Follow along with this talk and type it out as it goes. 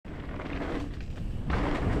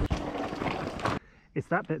It's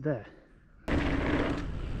that bit there.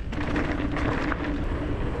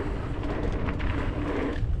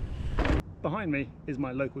 Behind me is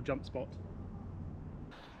my local jump spot.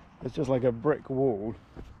 It's just like a brick wall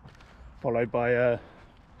followed by a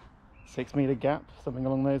 6-metre gap, something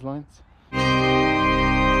along those lines.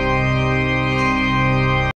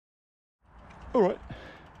 Alright,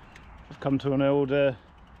 I've come to an old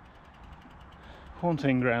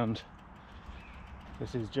haunting ground.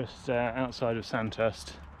 This is just outside of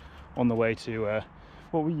Sandhurst, on the way to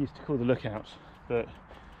what we used to call the Lookout, but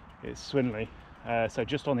it's Swinley, so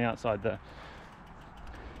just on the outside there.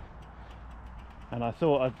 And I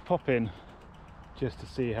thought I'd pop in just to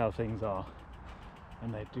see how things are,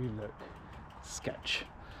 and they do look sketch.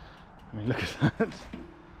 I mean, look at that.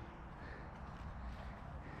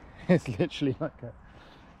 It's literally like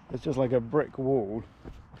it's just like a brick wall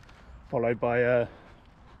followed by a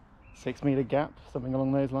 6-metre gap, something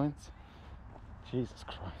along those lines. Jesus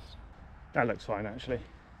Christ. That looks fine actually,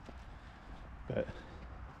 but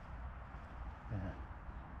yeah,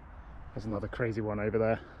 there's another crazy one over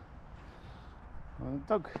there.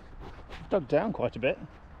 Dug down quite a bit.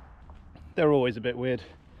 They're always a bit weird.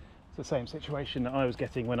 It's the same situation that I was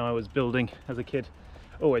getting when I was building as a kid,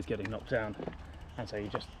 always getting knocked down, and so you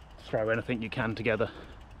just throw anything you can together.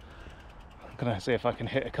 I'm gonna see if I can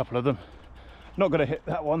hit a couple of them. Not gonna hit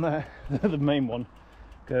that one there, the main one,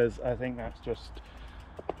 because I think that's just,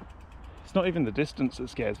 it's not even the distance that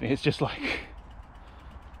scares me, it's just like,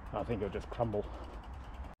 I think it'll just crumble.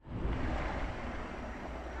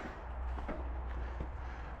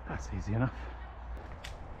 That's easy enough.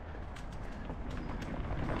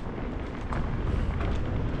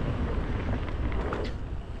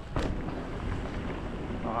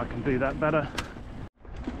 Oh, I can do that better.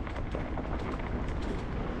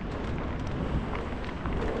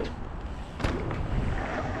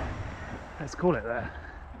 Let's call it there.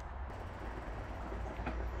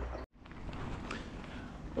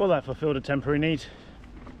 Well, that fulfilled a temporary need.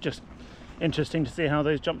 Just interesting to see how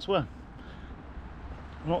those jumps were.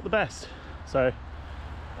 Not the best. So,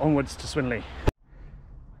 onwards to Swinley.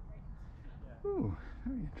 Ooh,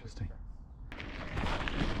 very interesting.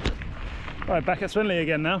 Right, back at Swinley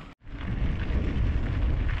again now.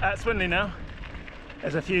 At Swinley now.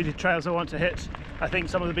 There's a few trails I want to hit. I think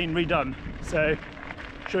some of them have been redone, so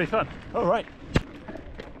should be fun. All right.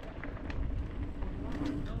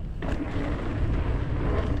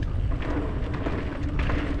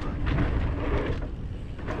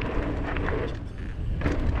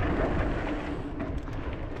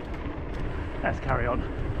 Let's carry on.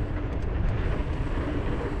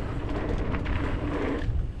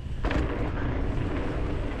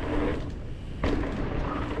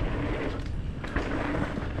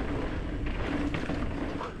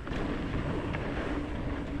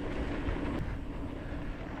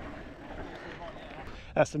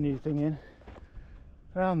 That's the new thing in.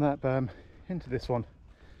 Around that berm, into this one,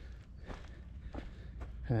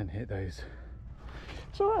 and then hit those.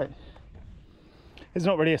 It's alright. It's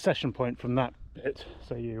not really a session point from that bit,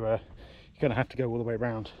 so you're going to have to go all the way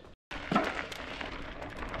around.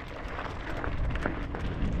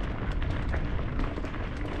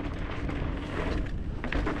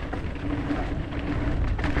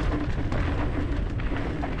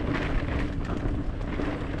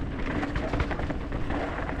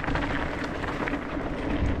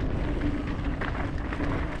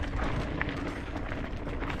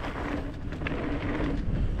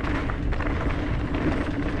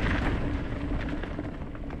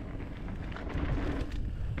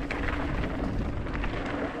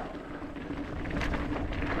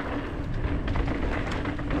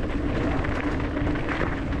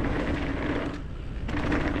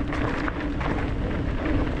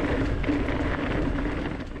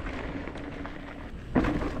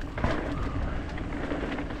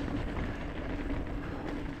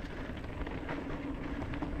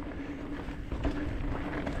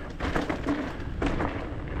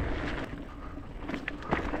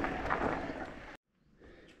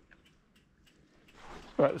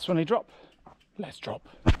 Right, the Swinley drop. Let's drop.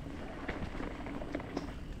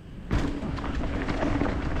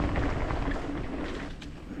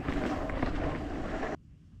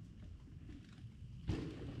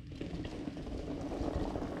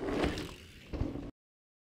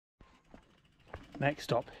 Next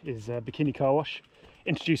stop is Bikini Car Wash.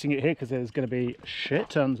 Introducing it here because there's going to be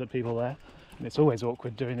shit tons of people there, and it's always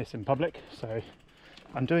awkward doing this in public, so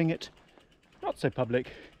I'm doing it not so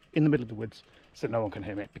public, in the middle of the woods, so no one can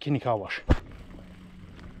hear me. Bikini Car Wash.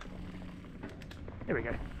 Here we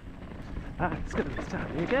go. It's going to be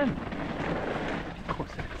Saturday again. Of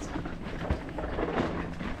course it is.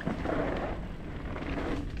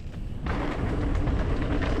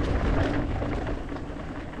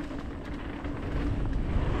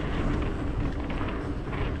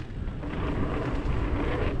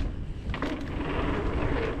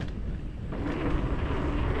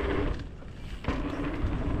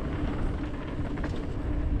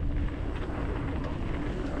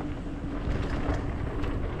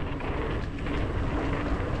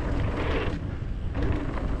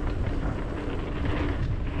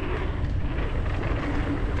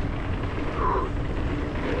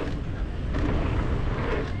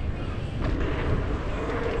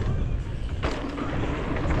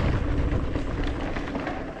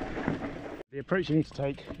 approach you need to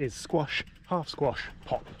take is squash, half squash,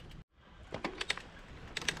 pop.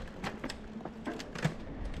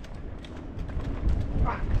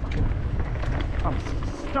 Ah, fucking, I'm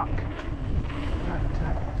stuck.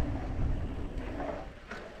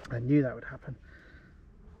 I knew that would happen.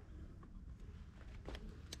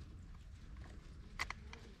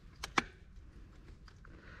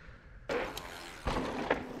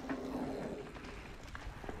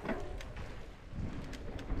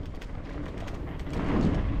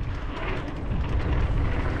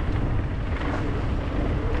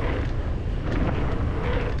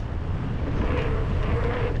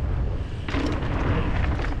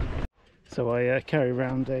 So I carry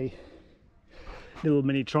around a little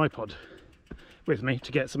mini tripod with me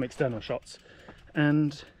to get some external shots,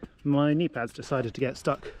 and my knee pads decided to get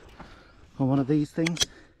stuck on one of these things.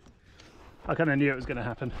 I kind of knew it was going to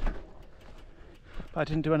happen, but I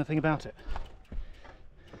didn't do anything about it.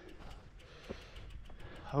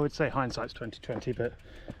 I would say hindsight's 20/20, but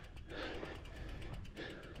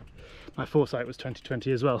my foresight was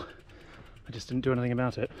 20/20 as well. I just didn't do anything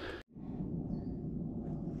about it.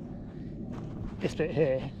 This bit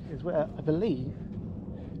here is where I believe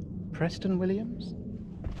Preston Williams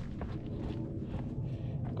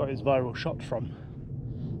got his viral shot from.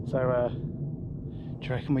 So do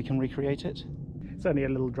you reckon we can recreate it? It's only a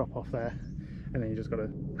little drop off there, and then you just got to,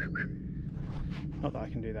 not that I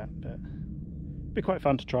can do that, but it'd be quite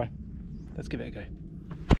fun to try. Let's give it a go.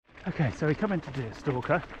 Okay, so we come into Deer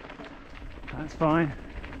Stalker, that's fine.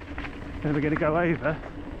 Then we're going to go over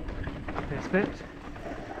this bit,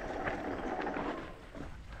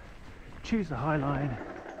 choose the high line,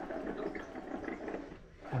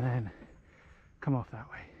 and then come off that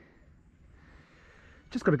way.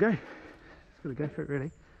 Just got to go. Just got to go for it,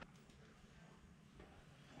 really.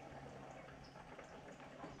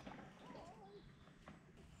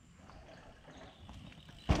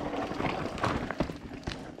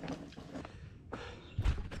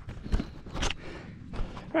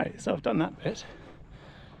 Right, so I've done that bit.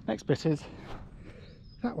 Next bit is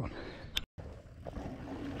that one.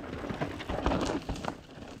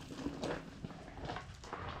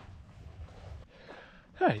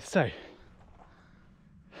 Right, so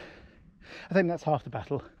I think that's half the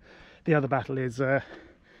battle. The other battle is to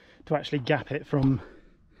actually gap it from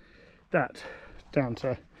that down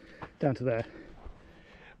to there,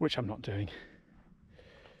 which I'm not doing.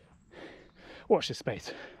 Watch this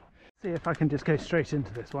space. See if I can just go straight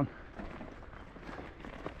into this one.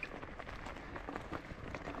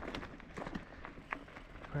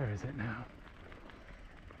 Where is it now?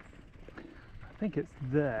 I think it's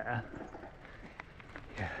there.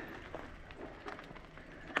 Yeah.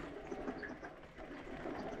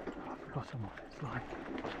 Oh, I've forgotten what it's like.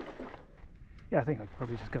 Yeah, I think I could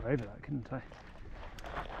probably just go over that, couldn't I?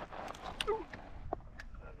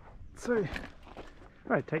 So,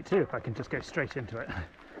 right, take two if I can just go straight into it.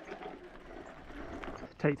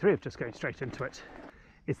 Take three of just going straight into it.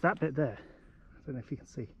 It's that bit there. I don't know if you can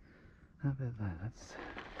see. That bit there, that's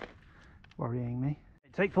worrying me.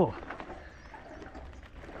 Take four.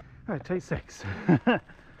 Right, take six.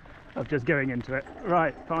 Of just going into it.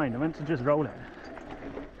 Right, fine, I meant to just roll it.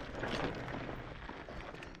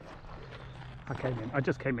 I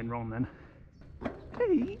just came in wrong then.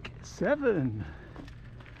 Take seven.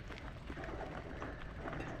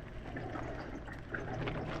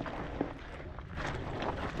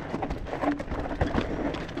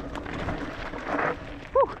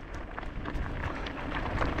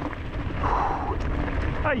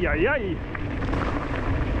 Ay, ay, ay.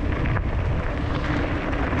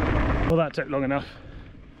 Well, that took long enough.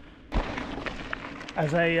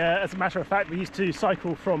 As a matter of fact, we used to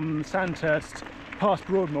cycle from Sandhurst past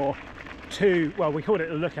Broadmoor to, well, we called it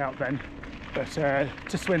a lookout then, but to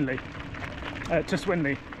Swinley,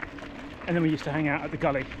 and then we used to hang out at the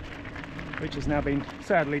gully, which has now been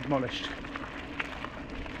sadly demolished.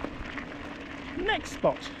 Next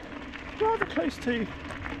spot, rather close to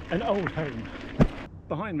an old home.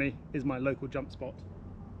 Behind me is my local jump spot.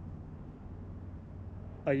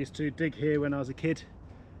 I used to dig here when I was a kid.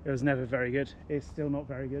 It was never very good. It's still not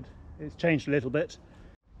very good. It's changed a little bit.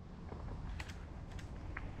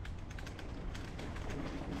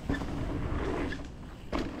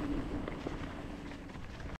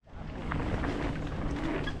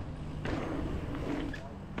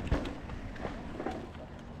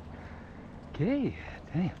 Okay,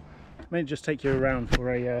 damn. I may just take you around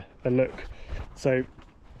for a look. So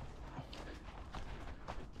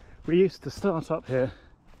we used to start up here.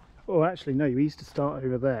 Oh, actually no, we used to start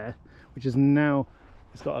over there, which is now,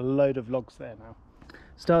 it's got a load of logs there now.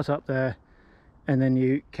 Start up there, and then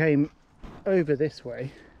you came over this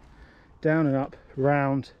way down and up,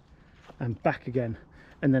 round and back again.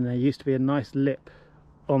 And then there used to be a nice lip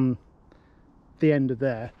on the end of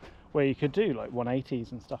there where you could do like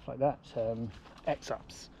 180s and stuff like that,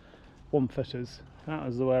 X-ups, 1-footers. That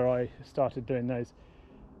was where I started doing those.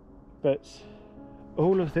 But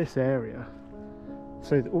all of this area,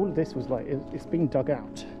 so all of this was like, it's been dug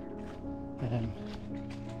out.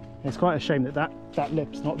 It's quite a shame that that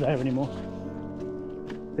lip's not there anymore.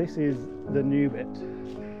 This is the new bit.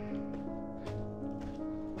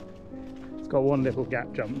 It's got one little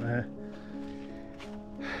gap jump there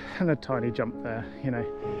and a tiny jump there, you know,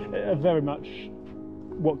 very much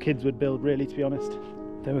what kids would build, really, to be honest.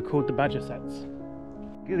 They were called the Badger sets.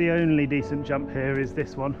 The only decent jump here is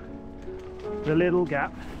this one, the little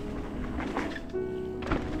gap.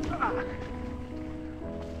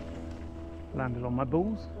 Landed on my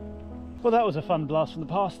balls. Well, that was a fun blast from the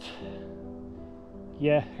past.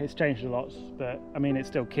 Yeah, it's changed a lot, but I mean, it's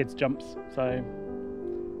still kids' jumps, so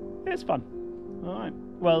it's fun. All right.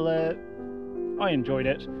 Well, I enjoyed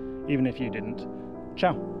it, even if you didn't.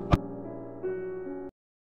 Ciao.